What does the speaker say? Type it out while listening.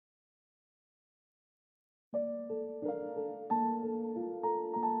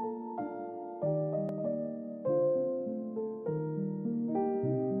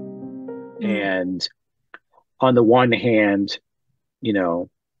Mm. And on the one hand, you know,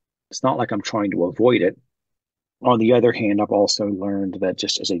 it's not like I'm trying to avoid it. On the other hand, I've also learned that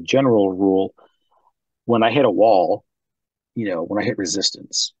just as a general rule, when I hit a wall, when I hit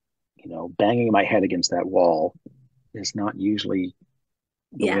resistance, banging my head against that wall is not usually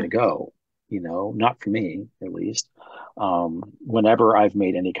the way Yeah. to go, not for me, at least. Whenever I've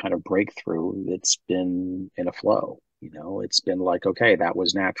made any kind of breakthrough, it's been in a flow. It's been like, okay, that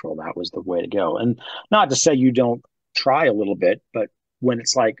was natural. That was the way to go. And not to say you don't try a little bit, but when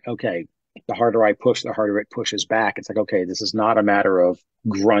it's like, okay, the harder I push, the harder it pushes back. It's like, okay, this is not a matter of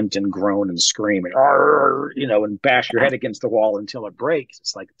grunt and groan and scream and, and bash your Yeah. head against the wall until it breaks.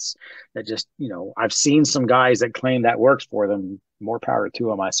 It's like, it's that just, I've seen some guys that claim that works for them. More power to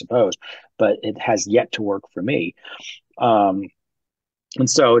them, I suppose, but it has yet to work for me. Um, and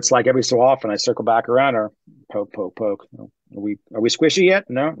so it's like every so often I circle back around or poke, poke, poke. Are we squishy yet?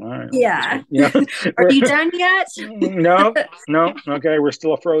 No. All right. Yeah. Are We're you done yet? no, no. Okay. We're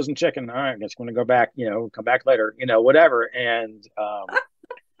still a frozen chicken. All right. I guess we're going to go back, come back later, whatever. And,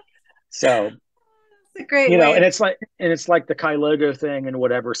 so, It's a great way and of. it's like the Kai logo thing and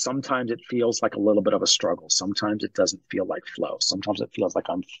whatever. Sometimes it feels like a little bit of a struggle. Sometimes it doesn't feel like flow. Sometimes it feels like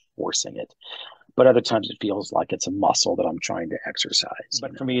I'm forcing it, but other times it feels like it's a muscle that I'm trying to exercise.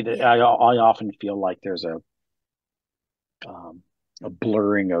 But for me, Yeah. I often feel like there's a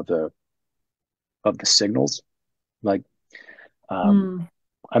blurring of the signals. Like um, Mm.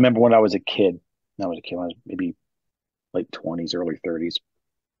 I remember when I was a kid. When I was maybe late 20s, early 30s.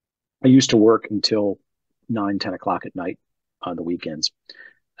 I used to work until 9, 10 o'clock at night on the weekends,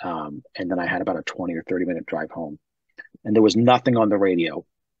 and then I had about a 20 or 30 minute drive home, and there was nothing on the radio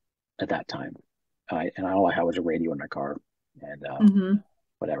at that time. And all I had was a radio in my car, and Hmm.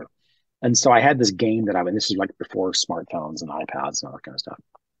 whatever. And so I had this game that this is like before smartphones and iPads and all that kind of stuff.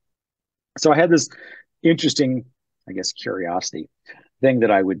 So I had this interesting, I guess, curiosity thing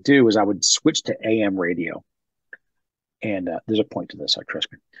that I would do is I would switch to AM radio. And there's a point to this, trust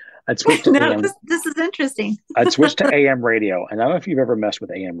me. I'd switch to No, AM. this is interesting. I'd switch to AM radio. And I don't know if you've ever messed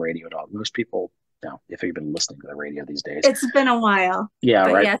with AM radio at all. Most people, no, if you've been listening to the radio these days. It's been a while, Yeah,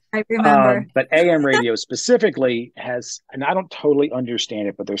 but right. yes, I remember. But AM radio specifically has, and I don't totally understand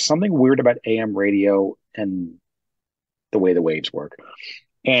it, but there's something weird about AM radio and the way the waves work.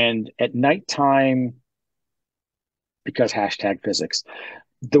 And at nighttime, because hashtag physics,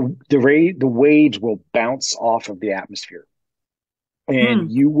 the waves will bounce off of the atmosphere, and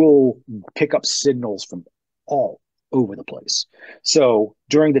Mm. you will pick up signals from all over the place. So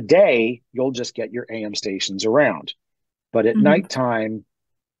during the day, you'll just get your AM stations around, but at Hmm. nighttime,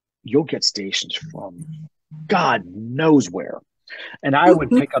 you'll get stations from God knows where. And I would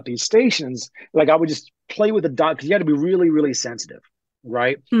pick up these stations, like I would just play with the dot because you got to be really, really sensitive,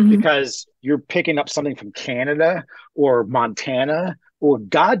 right? Hmm. Because you're picking up something from Canada or Montana or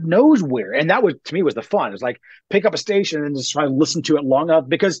God knows where. And that was, to me, was the fun. It's like pick up a station and just try to listen to it long enough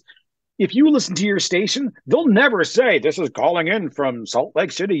because if you listen to your station, they'll never say this is calling in from Salt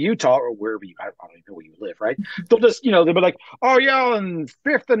Lake City, Utah, or wherever I don't even know where you live, right? They'll just, they'll be like, oh yeah, on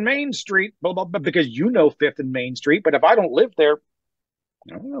Fifth and Main Street, blah blah blah, because Fifth and Main Street, but if I don't live there,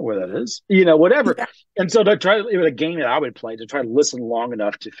 I don't know where that is, whatever. Yeah. And so it was a game that I would play to try to listen long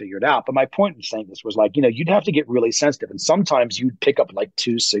enough to figure it out. But my point in saying this was like, you'd have to get really sensitive. And sometimes you'd pick up like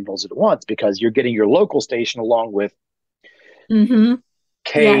two signals at once because you're getting your local station along with Hmm.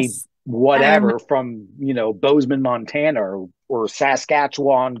 K Yes, I remember. whatever from, Bozeman, Montana or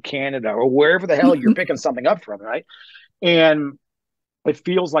Saskatchewan, Canada, or wherever the hell you're picking something up from, right? And it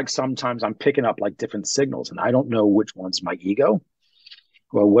feels like sometimes I'm picking up like different signals and I don't know which one's my ego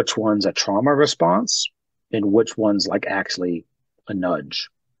or which one's a trauma response and which one's like actually a nudge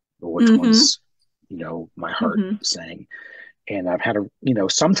or which Hmm. one's, my heart Hmm. saying. And I've had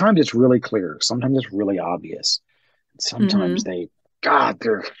sometimes it's really clear, sometimes it's really obvious. Sometimes Hmm.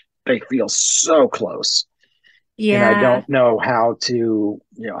 they feel so close. And I Yeah. don't know how to,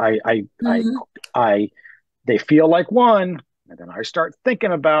 Hmm. I, they feel like one, and then I start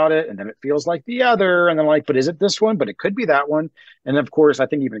thinking about it, and then it feels like the other, and then like, but is it this one? But it could be that one. And of course, I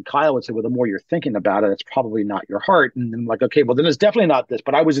think even Kyle would say, well, the more you're thinking about it, it's probably not your heart. And then like, okay, well, then it's definitely not this.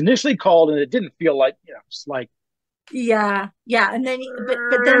 But I was initially called, and it didn't feel like, it's like, Yeah, yeah, and then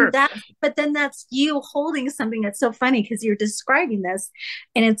but then that's you holding something that's so funny because you're describing this,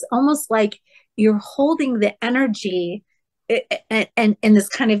 and it's almost like you're holding the energy and this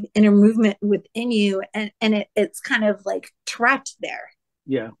kind of inner movement within you, and it's kind of like trapped there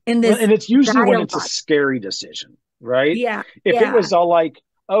yeah. in Well, this and it's usually when it's a dialogue. scary decision, right? Yeah, If it yeah, was all like,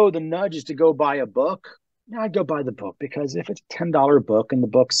 oh, the nudge is to go buy a book, I'd go buy the book, because if it's a $10 book and the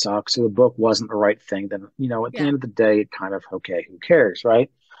book sucks or the book wasn't the right thing, then, at the Yeah. end of the day, it kind of, okay, who cares,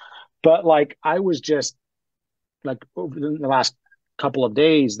 right? But like, I was just like, over the last couple of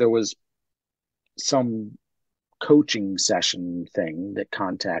days, there was some coaching session thing that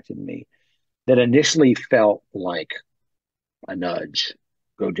contacted me that initially felt like a nudge,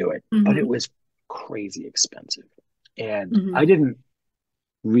 go do it. But it Hmm. was crazy expensive. And Hmm. I didn't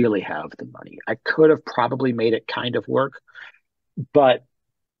really have the money. I could have probably made it kind of work, but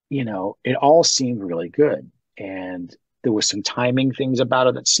it all seemed really good. And there was some timing things about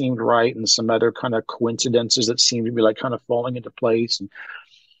it that seemed right, and some other kind of coincidences that seemed to be like kind of falling into place. And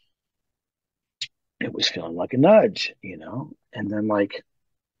it was feeling like a nudge. And then like,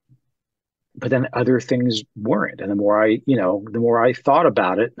 but then other things weren't. And the more I thought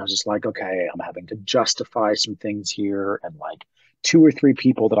about it, I was just like, okay, I'm having to justify some things here. And like, two or three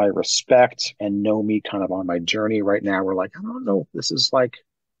people that I respect and know me kind of on my journey right now were like, I don't know if this is like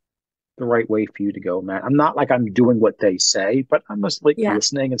the right way for you to go, Matt. I'm not like I'm doing what they say, but I'm just like Yeah.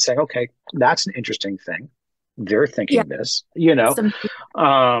 listening and saying, okay, that's an interesting thing. They're Yeah. thinking this. Some,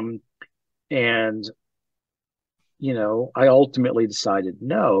 Um, and I ultimately decided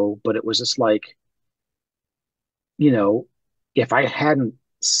no, but it was just like, you know, if I hadn't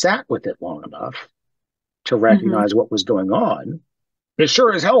sat with it long enough to hmm. recognize what was going on, it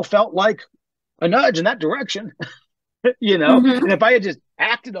sure as hell felt like a nudge in that direction, Hmm. And if I had just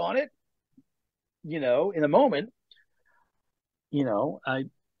acted on it, in the moment, I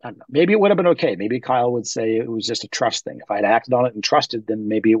don't know. Maybe it would have been okay. Maybe Kyle would say it was just a trust thing. If I'd acted on it and trusted, then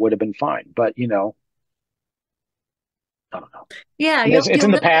maybe it would have been fine. But I don't know. Yeah. It's You'll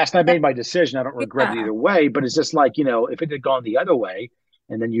in the know past, and I that. made my decision. I don't regret it Yeah. either way. But it's just like, if it had gone the other way,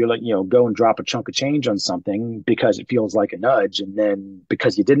 and then you like, go and drop a chunk of change on something because it feels like a nudge, and then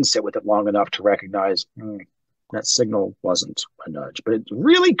because you didn't sit with it long enough to recognize that signal wasn't a nudge, but it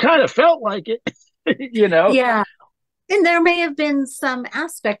really kind of felt like it. you know, Yeah. And there may have been some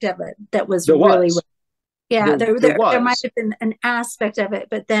aspect of it that was there really, was, yeah, there there might was, have been an aspect of it,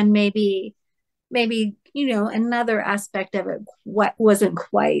 but then maybe, another aspect of it what wasn't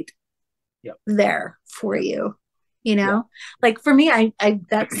quite yep, there for yep, you, yep. like for me, I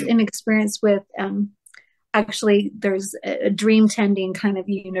that's an experience with actually there's a dream tending kind of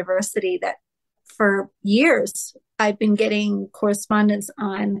university that for years I've been getting correspondence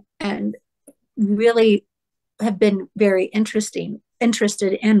on and really have been very interested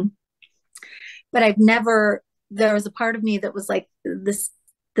in, but I've never, there was a part of me that was like, this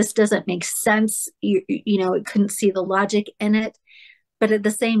doesn't make sense. It couldn't see the logic in it. But at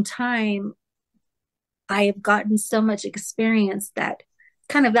the same time, I have gotten so much experience that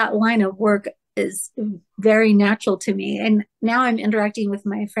kind of that line of work is very natural to me. And now I'm interacting with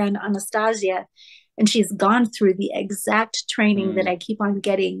my friend Anastasia, and she's gone through the exact training that Mm, I keep on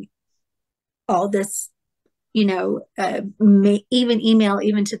getting all this, even email,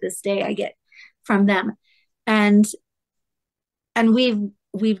 even to this day, I get from them. And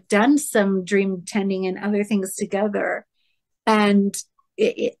we've done some dream tending and other things together, and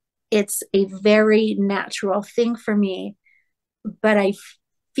it's a very natural thing for me. But I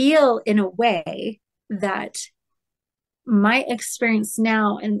feel in a way that my experience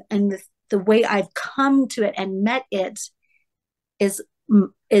now and the way I've come to it and met it is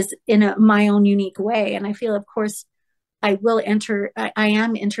is in my own unique way. And I feel, of course, I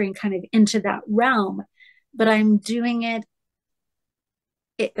am entering kind of into that realm, but I'm doing it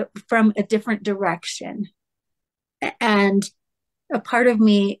from a different direction. And a part of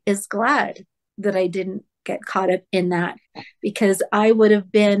me is glad that I didn't get caught up in that, because I would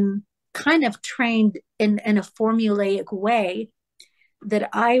have been kind of trained in a formulaic way that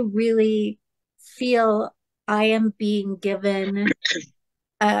I really feel I am being given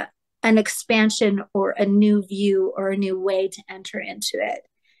a, an expansion or a new view or a new way to enter into it.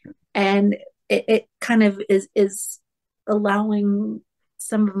 And it kind of is allowing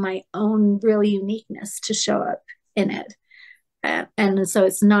some of my own real uniqueness to show up in it. And so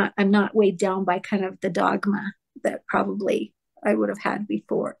I'm not weighed down by kind of the dogma that probably I would have had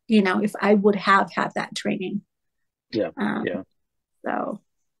before, if I would have had that training. yeah, Um, yeah. so,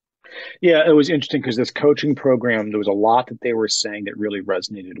 Yeah, it was interesting because this coaching program, there was a lot that they were saying that really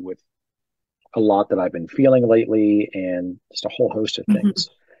resonated with a lot that I've been feeling lately, and just a whole host of mhm, things.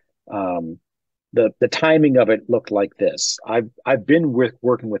 Um, the timing of it looked like this. I've been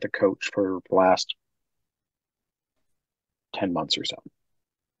working with a coach for the last 10 months or so.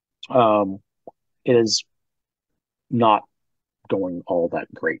 It is not going all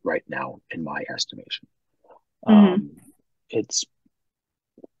that great right now, in my estimation. mhm, Um, it's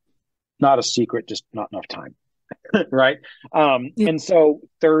not a secret, just not enough time. Right. Yeah. And so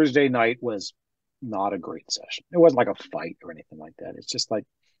Thursday night was not a great session. It wasn't like a fight or anything like that. It's just like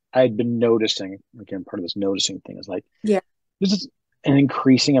I had been noticing, again, part of this noticing thing is like Yeah. this is an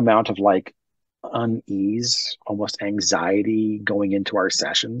increasing amount of like unease, almost anxiety going into our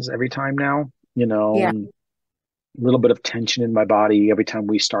sessions every time now, Yeah. and a little bit of tension in my body every time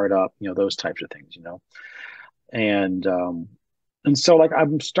we start up, those types of things. And so like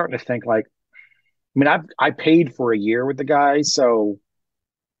I'm starting to think like, I mean, I paid for a year with the guy, so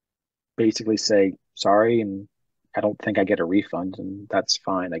basically say sorry, and I don't think I get a refund, and that's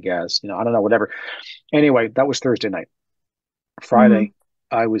fine, I guess. I don't know, whatever. Anyway, that was Thursday night. Hmm. Friday,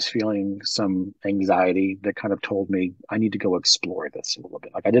 I was feeling some anxiety that kind of told me I need to go explore this a little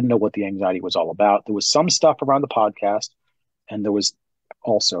bit. Like I didn't know what the anxiety was all about. There was some stuff around the podcast, and there was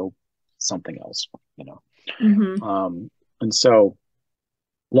also something else. Hmm. And so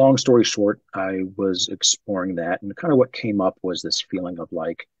long story short, I was exploring that, and kind of what came up was this feeling of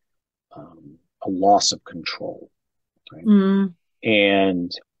like a loss of control, right? Mm.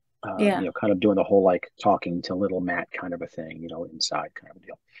 And Yeah. kind of doing the whole like talking to little Matt kind of a thing, inside kind of a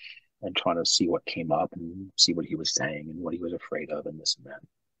deal, and trying to see what came up and see what he was saying and what he was afraid of and this and that.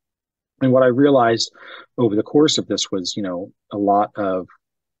 And what I realized over the course of this was, a lot of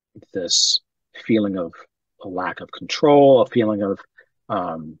this feeling of a lack of control, a feeling of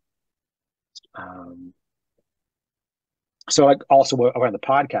um, um, so like also around the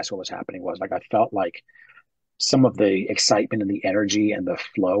podcast, what was happening was like I felt like some of the excitement and the energy and the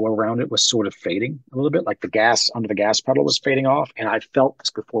flow around it was sort of fading a little bit, like the gas under the gas pedal was fading off. And I felt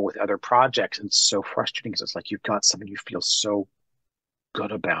this before with other projects, and it's so frustrating because it's like you've got something you feel so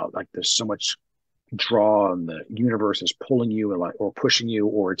good about, like there's so much draw and the universe is pulling you or pushing you,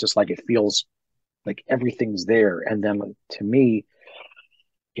 or just like it feels like everything's there, and then like, to me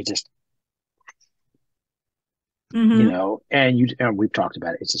it just Hmm. and we've talked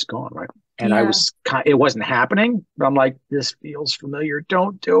about it, it's just gone, right? And I Yeah. was it wasn't happening, but I'm like, this feels familiar,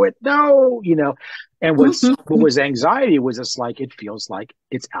 don't do it, no. And what Hmm. was anxiety was just like it feels like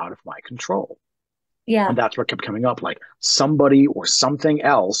it's out of my control. And Yeah. that's what kept coming up, like somebody or something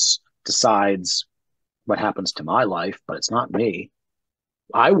else decides what happens to my life, but it's not me.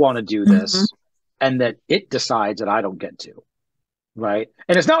 I want to do Hmm. this, and that it decides that I don't get to, right?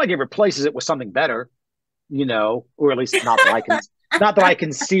 And it's not like it replaces it with something better, or at least not that I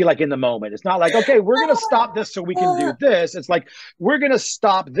can see like in the moment. It's not like, okay, we're going to stop this so we can do this. It's like, we're going to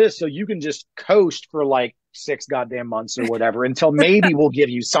stop this so you can just coast for like 6 goddamn months or whatever until maybe we'll give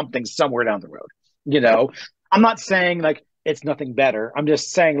you something somewhere down the road. You know, I'm not saying like it's nothing better. I'm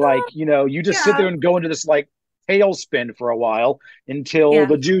just saying like, you just sit there Yeah. and go into this like tailspin for a while until Yeah.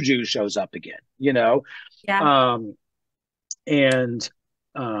 the juju shows up again. Yeah. Um, and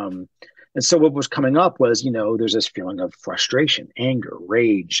um and so what was coming up was, there's this feeling of frustration, anger,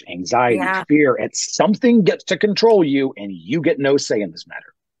 rage, anxiety, Yeah. fear, and something gets to control you and you get no say in this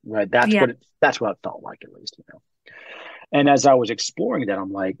matter, right? Yeah. That's what it felt like, at least. And as I was exploring that,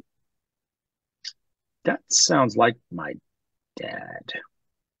 I'm like, that sounds like my dad.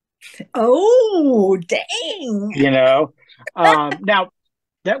 Oh, dang. you know Now,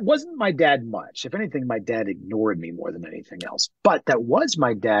 that wasn't my dad much. If anything, my dad ignored me more than anything else. But that was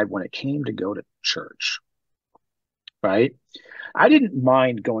my dad when it came to go to church, right? I didn't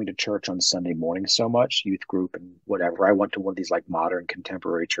mind going to church on Sunday morning so much, youth group and whatever. I went to one of these like modern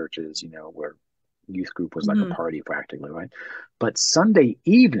contemporary churches, where youth group was like a Hmm. party practically, right? But Sunday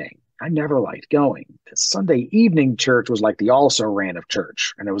evening, I never liked going. Sunday evening church was like the also ran of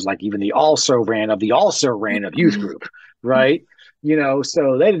church. And it was like even the also ran of youth group, right?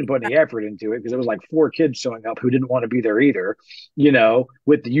 So they didn't put any effort into it because it was like 4 kids showing up who didn't want to be there either,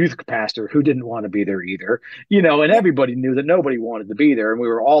 with the youth pastor who didn't want to be there either, and Yeah. everybody knew that nobody wanted to be there. And we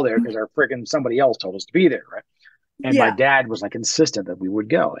were all there because our freaking somebody else told us to be there, right? And my Yeah. dad was like insistent that we would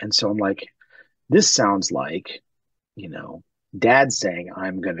go. And so I'm like, this sounds like, you know, dad saying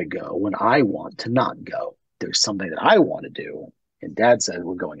I'm going to go when I want to not go. There's something that I want to do. And dad says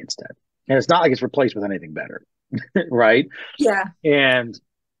we're going instead. And it's not like it's replaced with anything better. Right. Yeah. And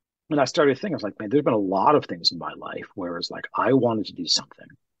when I started thinking, I was like, man, there's been a lot of things in my life where it's like I wanted to do something.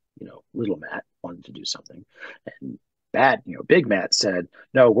 Little Matt wanted to do something. And Big Matt said,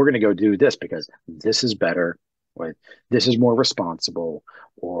 no, we're going to go do this because this is better, or this is more responsible,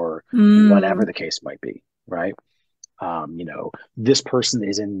 or whatever Mm. the case might be, right? This person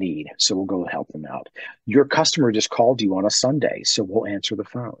is in need, so we'll go help them out. Your customer just called you on a Sunday, so we'll answer the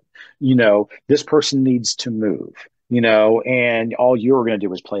phone. This person needs to move. and all you were going to do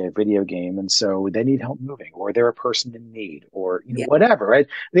was play a video game. And so they need help moving, or they're a person in need, or, Yeah. whatever, right?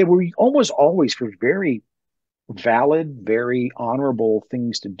 They were almost always for very valid, very honorable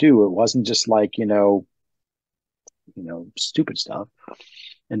things to do. It wasn't just like, stupid stuff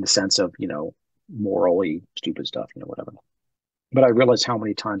in the sense of, morally stupid stuff, whatever. But I realized how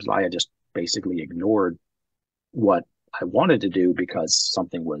many times I had just basically ignored what I wanted to do because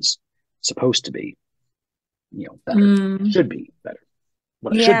something was supposed to be, better, Mm, should be better,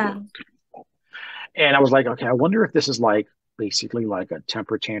 what I should do. yeah. And I was like, okay, I wonder if this is like basically like a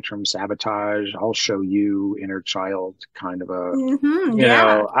temper tantrum sabotage. I'll show you inner child kind of a,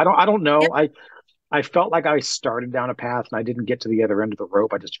 Yeah. I don't Yeah. know. I felt like I started down a path and I didn't get to the other end of the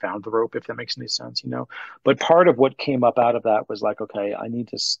rope. I just found the rope, if that makes any sense. But part of what came up out of that was like, okay, I need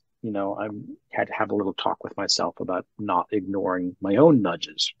to, I had to have a little talk with myself about not ignoring my own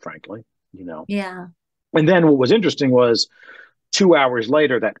nudges, frankly. Yeah. And then what was interesting was 2 hours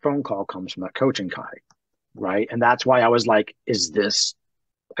later, that phone call comes from that coaching guy, right? And that's why I was like, is this,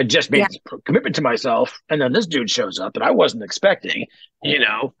 I just Yeah. made this commitment to myself, and then this dude shows up that I wasn't expecting. It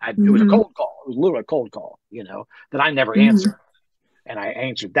was a Hmm. cold call. It was literally a cold call, that I never Hmm. answered, and I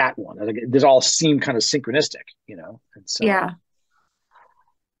answered that one. I think this all seemed kind of synchronistic. And so Yeah.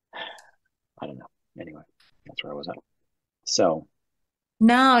 I don't know. Anyway, that's where I was at. So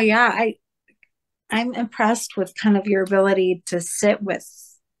No, yeah. I'm impressed with kind of your ability to sit with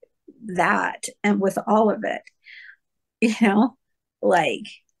that and with all of it, you know, like,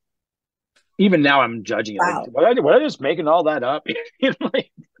 even now, I'm judging it. Like, wow. was I just making all that up?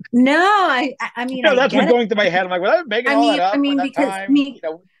 Like, No, I mean, I that's what's get it. going through my head. I'm like, was I making all that I up for mean, that because time?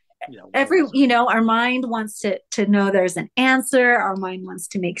 Whatever every, it is. our mind wants to know there's an answer. Our mind wants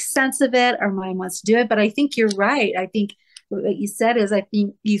to make sense of it. Our mind wants to do it. But I think you're right. I think what you said is, I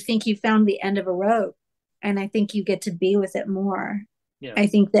think you found the end of a rope, and I think you get to be with it more. Yeah. I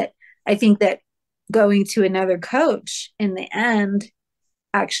think that I think that going to another coach in the end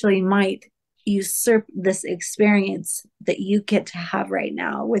actually might usurp this experience that you get to have right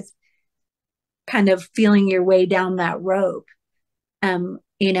now with kind of feeling your way down that rope, and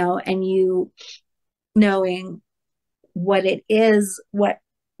you knowing what it is, what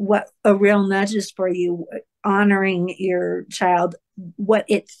a real nudge is for you, honoring your child, what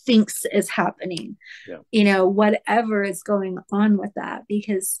it thinks is happening, Yeah. whatever is going on with that,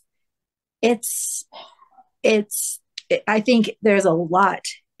 because it's it's I think there's a lot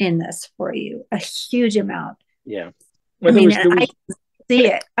in this for you, a huge amount. Yeah. I Well, there mean, was there I was see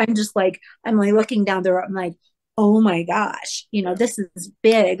it. I'm like looking down the road. I'm like, oh my gosh, yeah. this is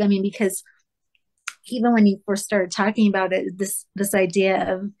big. I mean, because even when you first started talking about it, this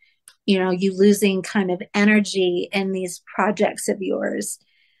idea of, you losing kind of energy in these projects of yours.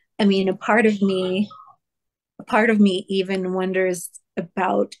 I mean, a part of me even wonders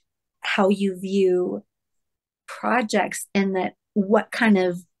about how you view projects, and that what kind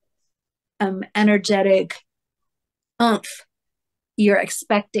of energetic oomph you're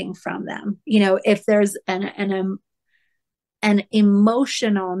expecting from them. If there's an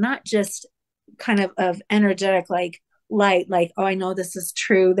emotional, not just kind of energetic, like light, like, oh, I know this is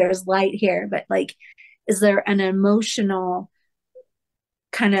true, there's light here, but like, is there an emotional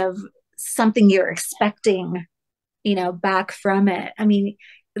kind of something you're expecting, back from it? I mean,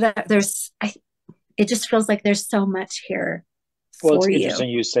 that it just feels like there's so much here Well, it's for you. interesting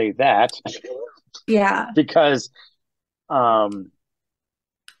you say that Yeah. because um,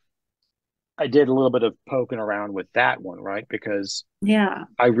 I did a little bit of poking around with that one, right? Because Yeah.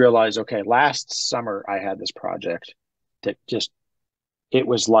 I realized, okay, last summer I had this project that just, it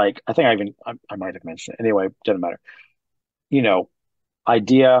was like, I think I might have mentioned it. Anyway, doesn't matter. You know,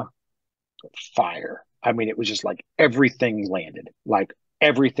 idea, fire. I mean, it was just like everything landed, like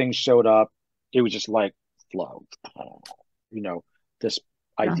everything showed up. It was just like flow, you know, this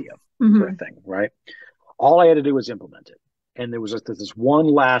Yeah. idea for a Mm-hmm. thing, right? All I had to do was implement it. And there was just this one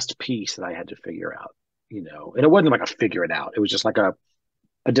last piece that I had to figure out. And it wasn't like a figure it out. It was just like a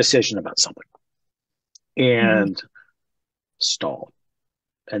decision about something, Mm-hmm. and stalled.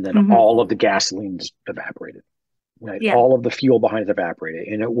 And then Mm-hmm. all of the gasoline just evaporated, right? Yeah. All of the fuel behind it evaporated.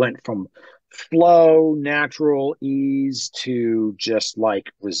 And it went from flow, natural ease to just like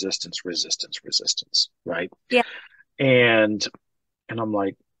resistance, resistance, resistance, right? Yeah. And I'm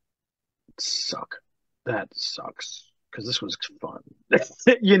like, suck. That sucks because this was fun,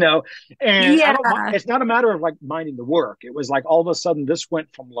 you know. And I Yeah. don't. It's not a matter of like minding the work. It was like all of a sudden this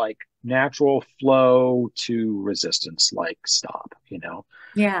went from like natural flow to resistance, like stop.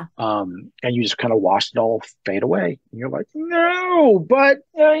 Yeah. And you just kind of watched it all fade away. And you're like, no, but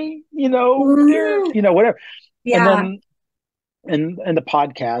I, there, Mhm. whatever. And Yeah. then and the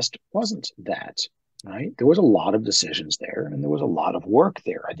podcast wasn't that, right? There was a lot of decisions there and there was a lot of work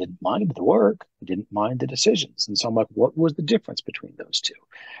there. I didn't mind the work. I didn't mind the decisions. And so I'm like, what was the difference between those two?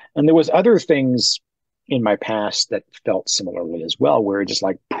 And there was other things in my past that felt similarly as well, where it just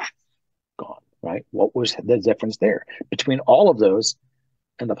like poof, gone, right? What was the difference there between all of those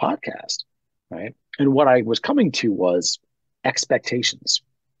and the podcast, right? And what I was coming to was expectations,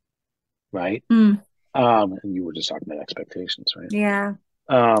 right? Mm, And you were just talking about expectations, right? yeah.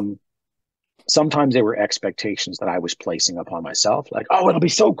 Um, Sometimes they were expectations that I was placing upon myself, like, oh, it'll be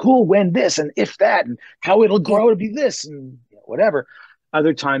so cool when this and if that, and how it'll Yeah. grow to be this and whatever.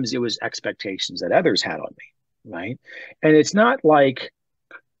 Other times it was expectations that others had on me, right? And it's not like,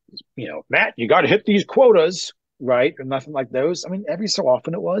 Matt, you got to hit these quotas, right? Or nothing like those. I mean, every so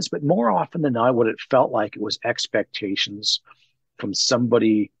often it was, but more often than not, what it felt like it was expectations from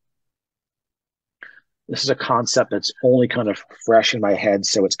somebody. This is a concept that's only kind of fresh in my head,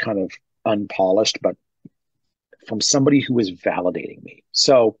 so it's kind of unpolished, but from somebody who is validating me.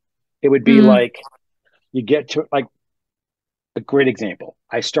 So it would be Mm, like you get to like a great example.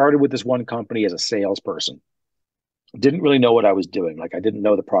 I started with this one company as a salesperson. Didn't really know what I was doing. Like I didn't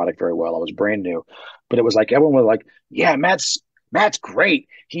know the product very well. I was brand new, but it was like everyone was like, "Yeah, Matt's great.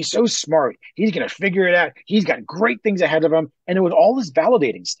 He's so smart. He's gonna figure it out. He's got great things ahead of him." And it was all this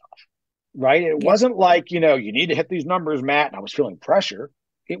validating stuff, right? It yeah. wasn't like, you need to hit these numbers, Matt. And I was feeling pressure.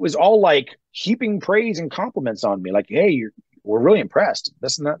 It was all like heaping praise and compliments on me. Like, hey, we're really impressed.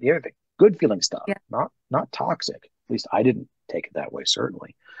 This and that, the other thing. Good feeling stuff, Yeah. not toxic. At least I didn't take it that way,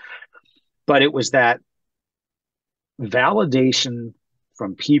 certainly. But it was that validation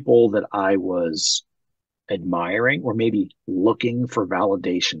from people that I was admiring or maybe looking for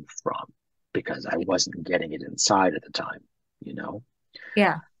validation from because I wasn't getting it inside at the time, you know?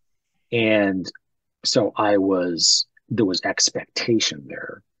 Yeah. And so there was expectation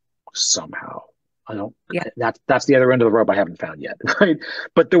there somehow. I don't, Yeah. that's the other end of the rope I haven't found yet, right?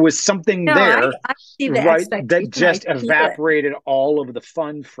 But there was something No, there, I see the right, that expectation. I just feel it. evaporated all of the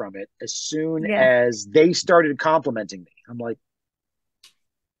fun from it as soon Yeah. as they started complimenting me. I'm like,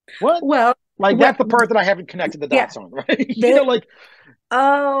 what? Well, Like, what, that's the part that I haven't connected the yeah. dots on, right? There, Like,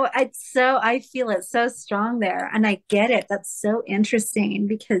 oh, I feel it so strong there. And I get it. That's so interesting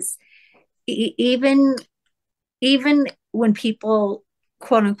because even when people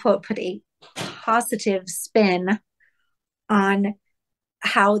quote unquote put a positive spin on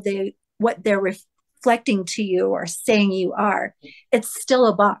how they what they're reflecting to you or saying you are, it's still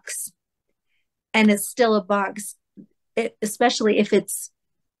a box. And it's still a box, especially if it's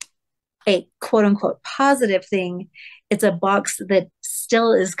a quote unquote positive thing, it's a box that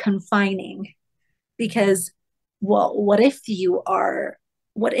still is confining because, well, what if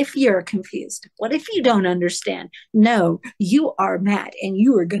you're confused? What if you don't understand? No, you are mad and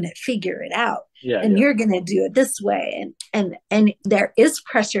you are going to figure it out yeah, and yeah, you're going to do it this way. And there is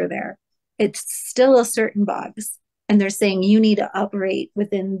pressure there. It's still a certain box. And they're saying you need to operate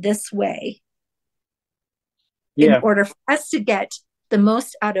within this way in yeah, order for us to get the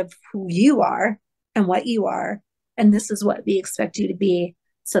most out of who you are and what you are. And this is what we expect you to be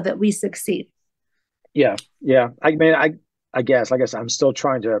so that we succeed. yeah, yeah. I mean, I guess, like I said, I'm still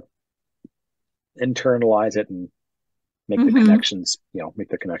trying to internalize it and make the Mm-hmm. connections, make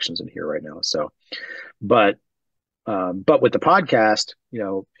the connections in here right now. So, but but with the podcast,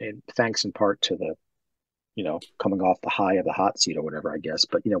 and thanks in part to the, coming off the high of the hot seat or whatever, I guess.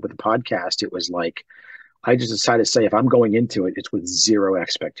 But with the podcast, it was like I just decided to say if I'm going into it, it's with zero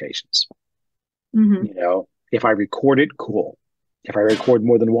expectations. Mm-hmm. If I record it, cool. If I record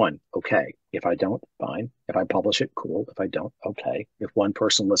more than one, okay. If I don't, fine. If I publish it, cool. If I don't, okay. If one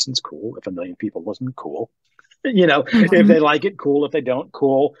person listens, cool. If a million people listen, cool. If Mm-hmm. they like it, cool. If they don't,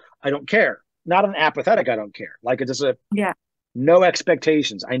 cool. I don't care. Not an apathetic, I don't care. Like it's just Yeah. no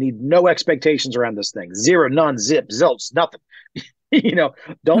expectations. I need no expectations around this thing. Zero, none, zip, zilch, nothing. you know,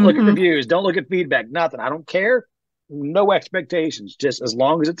 don't look at Mm-hmm. reviews, don't look at feedback, nothing. I don't care. No expectations. Just as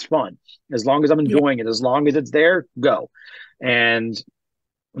long as it's fun, as long as I'm Yeah. enjoying it, as long as it's there, go. And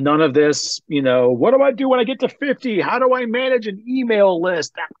none of this, what do I do when I get to 50? How do I manage an email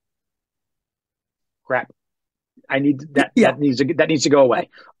list? Crap. I need that Yeah. that needs to go away.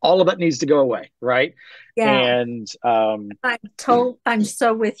 All of that needs to go away, right? Yeah. And I'm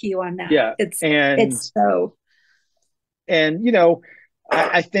so with you on that. yeah, and It's so and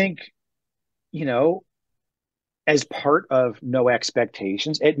I think you know as part of no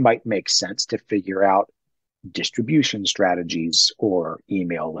expectations, it might make sense to figure out distribution strategies or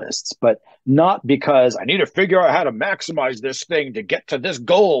email lists, but not because I need to figure out how to maximize this thing to get to this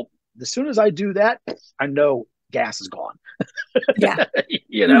goal. As soon as I do that, I know gas is gone. Yeah.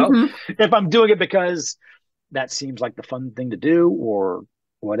 You know, Hmm. if I'm doing it because that seems like the fun thing to do or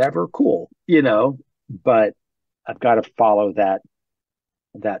whatever, cool, you know, but I've got to follow that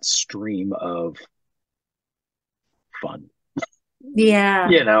stream of fun, Yeah.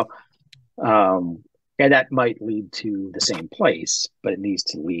 you know. Um, and that might lead to the same place, but it needs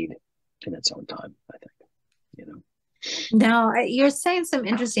to lead in its own time, I think, you know. No, you're saying some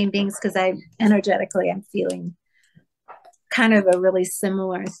interesting things because I'm feeling kind of a really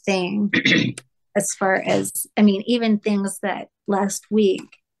similar thing as far as, I mean, even things that last week,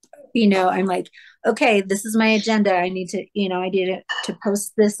 I'm like, okay, this is my agenda. I need to, I need to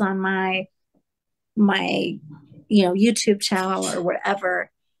post this on my YouTube channel or whatever.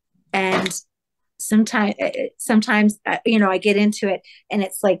 And sometimes I get into it and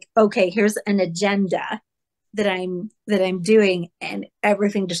it's like, okay, here's an agenda that I'm doing, and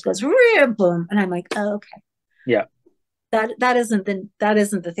everything just goes boom, and I'm like, oh, okay, Yeah. that isn't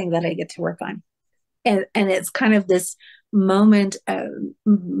the thing that I get to work on. And it's kind of this moment,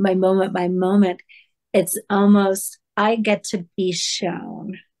 my moment. It's almost I get to be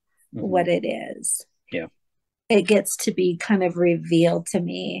shown Mm-hmm. what it is. Yeah. It gets to be kind of revealed to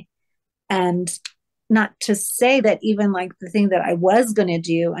me. And not to say that even like the thing that I was going to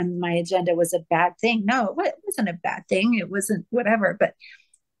do and my agenda was a bad thing. No, it wasn't a bad thing. It wasn't whatever.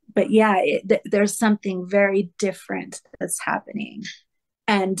 But yeah, there's something very different that's happening.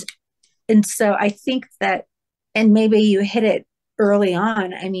 And and so I think that, and maybe you hit it early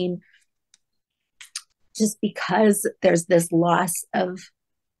on. I mean, just because there's this loss of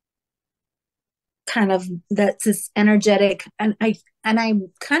kind of that's this energetic, and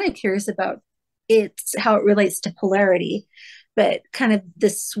I'm kind of curious about it's how it relates to polarity, but kind of the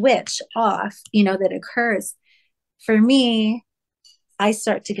switch off, that occurs for me. I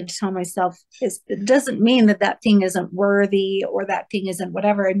start to tell myself it doesn't mean that thing isn't worthy or that thing isn't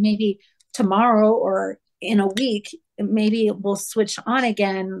whatever. And maybe tomorrow or in a week, maybe it will switch on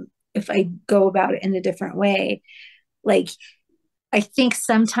again if I go about it in a different way. Like, I think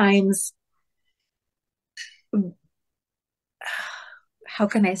sometimes, how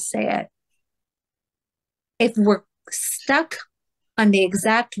can I say it? If we're stuck on the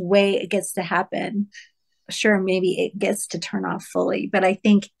exact way it gets to happen, sure, maybe it gets to turn off fully. But I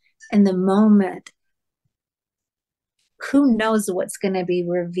think in the moment, who knows what's going to be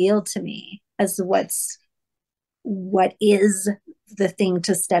revealed to me as what is the thing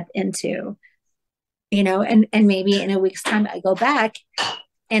to step into, and maybe in a week's time I go back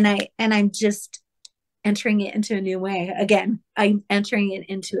and I'm just entering it into a new way again. I'm entering it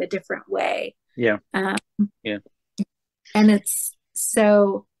into a different way. Yeah. um, Yeah. and it's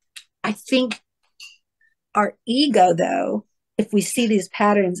so, I think our ego, though, if we see these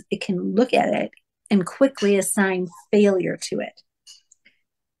patterns, it can look at it and quickly assign failure to it.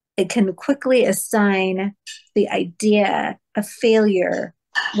 It can quickly assign the idea of failure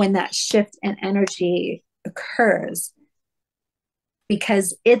when that shift in energy occurs,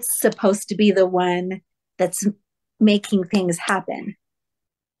 because it's supposed to be the one that's making things happen.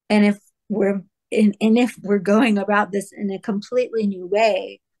 And if we're going about this in a completely new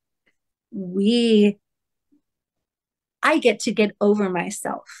way, I get to get over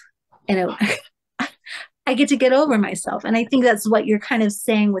myself. And I get to get over myself. And I think that's what you're kind of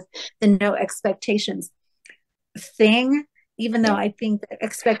saying with the no expectations thing, even though Yeah. I think that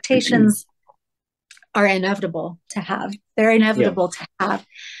expectations are inevitable to have. They're Yeah. inevitable to have.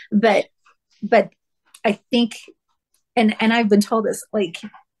 But I think, and I've been told this, like,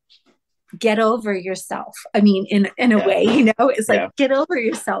 get over yourself. I mean, in a Yeah. way, it's like, Yeah. get over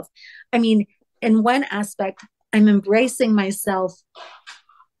yourself. I mean, in one aspect, I'm embracing myself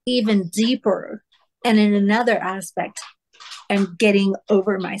even deeper. And in another aspect, I'm getting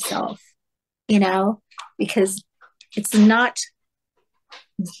over myself, because it's not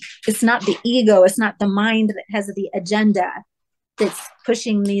the ego, it's not the mind that has the agenda that's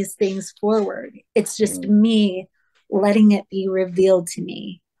pushing these things forward. It's just Mm. me letting it be revealed to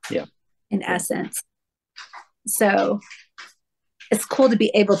me. Yeah. In essence. So it's cool to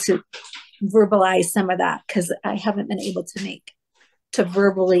be able to verbalize some of that, because I haven't been able to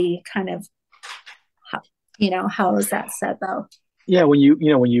verbally kind of, how is that said though? Yeah. When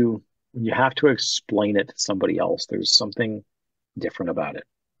you have to explain it to somebody else, there's something different about it.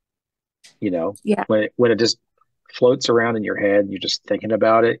 Yeah. When it just floats around in your head and you're just thinking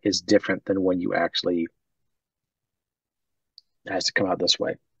about it is different than when you actually it has to come out this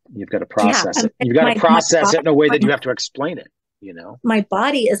way. You've got to Yeah. process And it. You've got to my process body it in a way that you have to explain it. my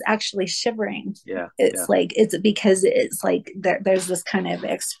body is actually shivering. Yeah. It's Yeah. like, it's because it's like there's this kind of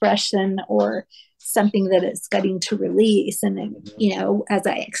expression or something that it's getting to release. And then, Hmm. as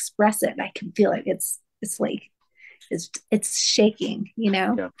I express it, I can feel it. It's like, it's shaking,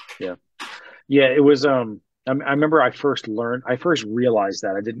 Yeah. Yeah. Yeah. It was, I remember I first realized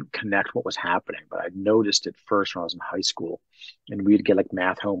that I didn't connect what was happening, but I noticed it first when I was in high school, and we'd get like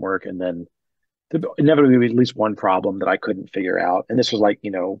math homework, and then inevitably at least one problem that I couldn't figure out. And this was like,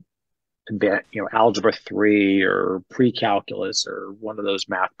 algebra 3 or pre-calculus or one of those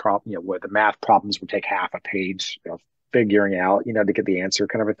math problem, where the math problems would take half a page, figuring out, to get the answer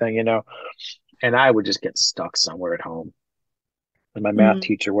kind of a thing. And I would just get stuck somewhere at home. And my math Mm,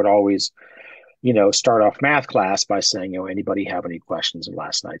 teacher would always, start off math class by saying, anybody have any questions in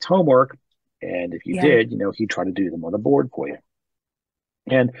last night's homework? And if you yeah. did, he'd try to do them on the board for you.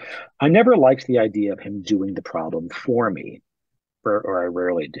 And I never liked the idea of him doing the problem for me, or I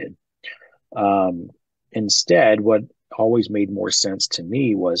rarely did. Um, Instead, what always made more sense to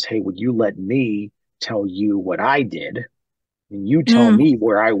me was, hey, would you let me tell you what I did, and you tell Mm, me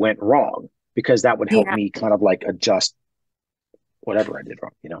where I went wrong? Because that would help yeah. me kind of like adjust whatever I did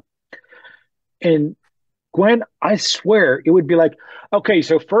wrong. And Gwen, I swear it would be like, okay,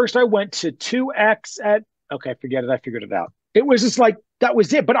 so first I went to 2x at, okay, forget it. I figured it out. It was just like, that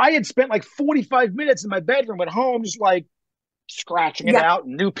was it. But I had spent like 45 minutes in my bedroom at home, just like scratching it Yeah. out,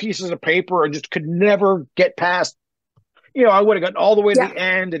 new pieces of paper, and just could never get past. I would have gotten all the way to Yeah. the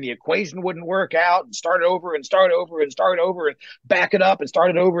end, and the equation wouldn't work out, and start over and start over and start over and back it up and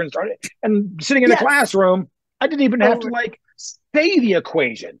start it over and start it. And sitting in the Yes. classroom, I didn't even have to Over. like say the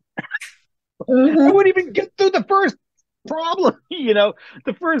equation. I Hmm. wouldn't even get through the first problem,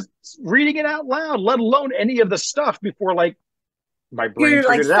 the first reading it out loud, let alone any of the stuff before like my brain You're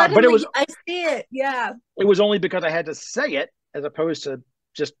like, figured it out. But suddenly I see it. Yeah. it was only because I had to say it as opposed to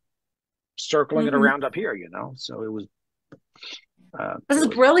just circling it Hmm. around up here. So This it is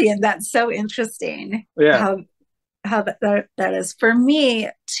was, brilliant. That's so interesting yeah. how that is for me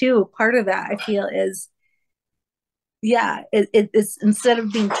too. Part of that I feel is, yeah, it's instead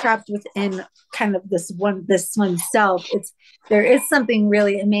of being trapped within kind of this one self, it's there is something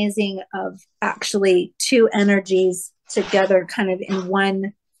really amazing of actually two energies together kind of in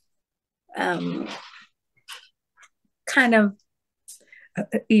one, um kind of,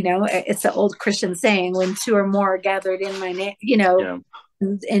 it's the old Christian saying, when two or more are gathered in my name, Yeah.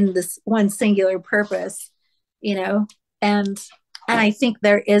 in this one singular purpose, you know, and I think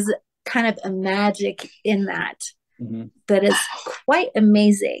there is kind of a magic in that Mm-hmm. that is quite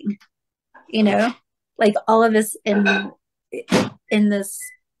amazing, you know, like all of us in this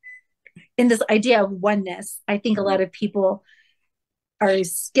in this idea of oneness. I think a Mm-hmm. lot of people are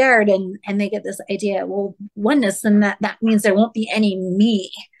scared, and they get this idea, well, oneness, and that means there won't be any me.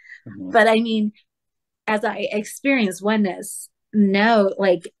 Mm-hmm. But I mean, as I experience oneness, no,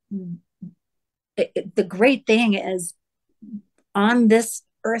 like the great thing is, on this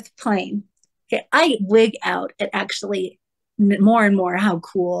earth plane, I wig out at actually more and more how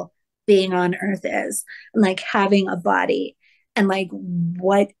cool being on earth is, and like having a body, and like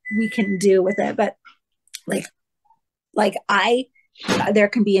what we can do with it. But like like I there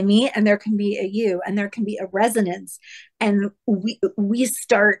can be a me, and there can be a you, and there can be a resonance, and we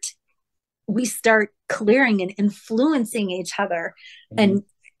start clearing and influencing each other, Mm-hmm.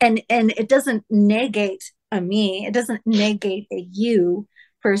 and and it doesn't negate a me, it doesn't negate a you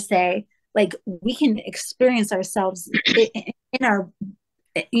per se. Like we can experience ourselves in our,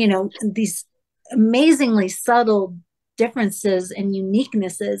 these amazingly subtle differences and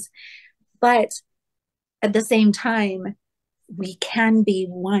uniquenesses, but at the same time we can be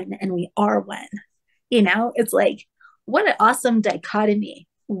one, and we are one. It's like, what an awesome dichotomy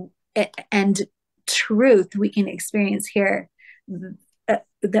and truth we can experience here,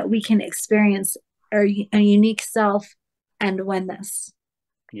 that we can experience a unique self and oneness,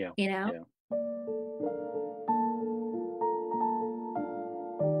 Yeah. you know Yeah.